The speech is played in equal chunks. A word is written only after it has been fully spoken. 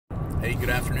Hey,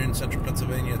 good afternoon, Central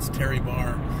Pennsylvania. It's Terry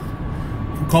Barr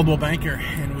from Coldwell Banker,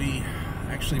 and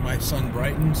my son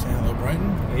Brighton, say hello,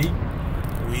 Brighton. Hey.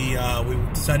 We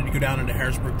decided to go down into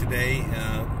Harrisburg today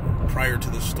prior to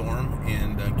the storm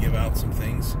and give out some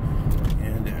things,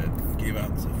 and gave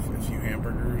out a few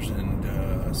hamburgers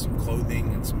and some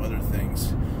clothing and some other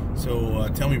things. So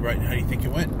tell me, Brighton, how do you think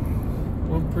it went?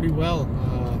 Went pretty well.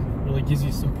 Really gives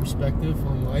you some perspective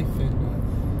on life, and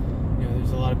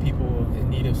there's a lot of people in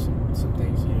need of some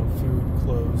things, food,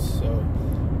 clothes. So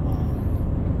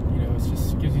it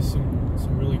just gives you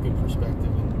some really good perspective,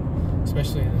 and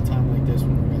especially in a time like this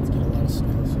when we're about to get a lot of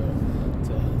snow. So it's,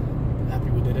 happy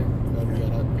we did it. Glad we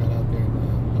got out there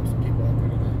and helped some people out there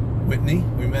today. Whitney,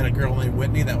 we met a girl named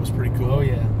Whitney. That was pretty cool. Oh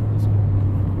yeah.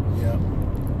 Yeah.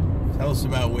 Tell us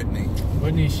about Whitney.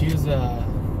 Whitney, she was about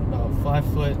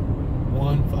 5'1",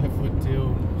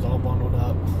 5'2", was all bundled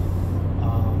up.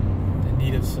 In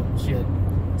need of she had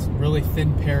some really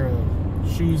thin pair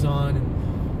of shoes on,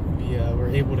 and we were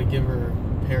able to give her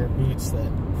a pair of boots that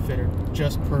fit her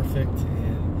just perfect.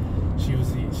 And she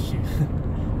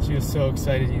was so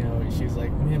excited. She was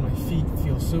like, "Man, my feet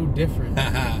feel so different."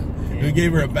 We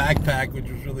gave her a backpack, which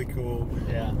was really cool.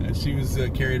 Yeah. She was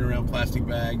carrying around plastic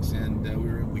bags, and we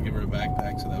were able to give her a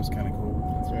backpack, so that was kind of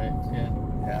cool. That's right. Yeah.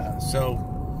 Yeah. So,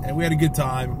 and we had a good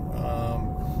time.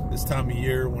 This time of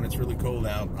year, when it's really cold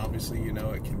out, obviously,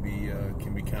 it can be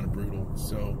kind of brutal.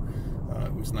 So,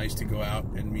 it was nice to go out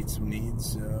and meet some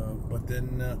needs. But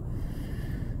then,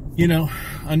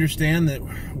 understand that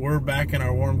we're back in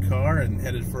our warm car and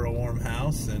headed for a warm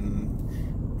house, and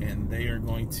they are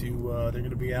going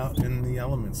to be out in the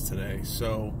elements today.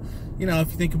 So,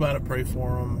 if you think about it, pray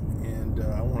for them. And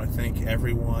I want to thank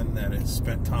everyone that has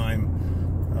spent time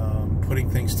putting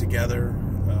things together.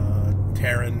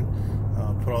 Taryn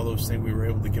put all those things. We were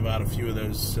able to give out a few of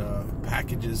those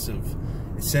packages of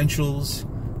essentials.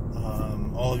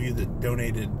 All of you that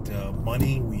donated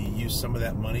money, we used some of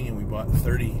that money, and we bought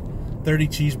 30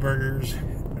 cheeseburgers,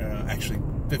 actually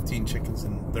 15 chickens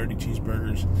and 30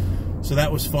 cheeseburgers. So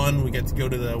that was fun. We got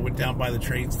to went down by the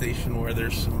train station where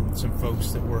there's some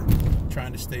folks that were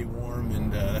trying to stay warm,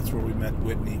 and that's where we met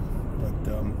Whitney.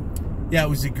 But yeah, it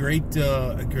was a great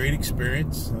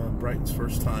experience. Brighton's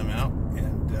first time out,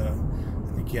 and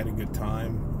I think he had a good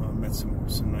time. Met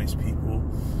some nice people.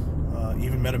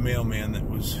 Even met a mailman that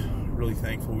was really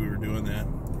thankful we were doing that.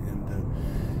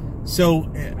 And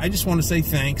so I just want to say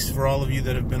thanks for all of you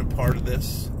that have been a part of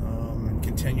this, and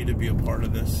continue to be a part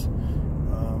of this.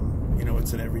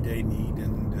 It's an everyday need,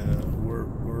 and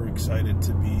we're excited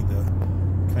to be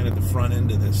the front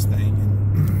end of this thing,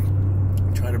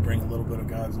 and try to bring a little bit of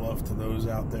God's love to those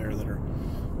out there that are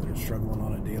struggling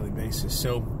on a daily basis.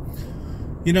 So,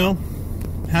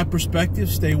 have perspective,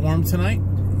 stay warm tonight,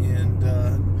 and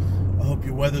I hope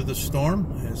you weather the storm.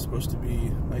 It's supposed to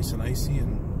be nice and icy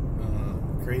and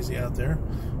crazy out there,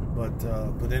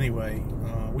 but anyway,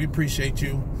 we appreciate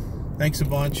you. Thanks a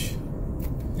bunch.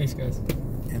 Thanks, guys.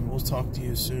 And we'll talk to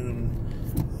you soon.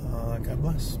 God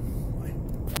bless.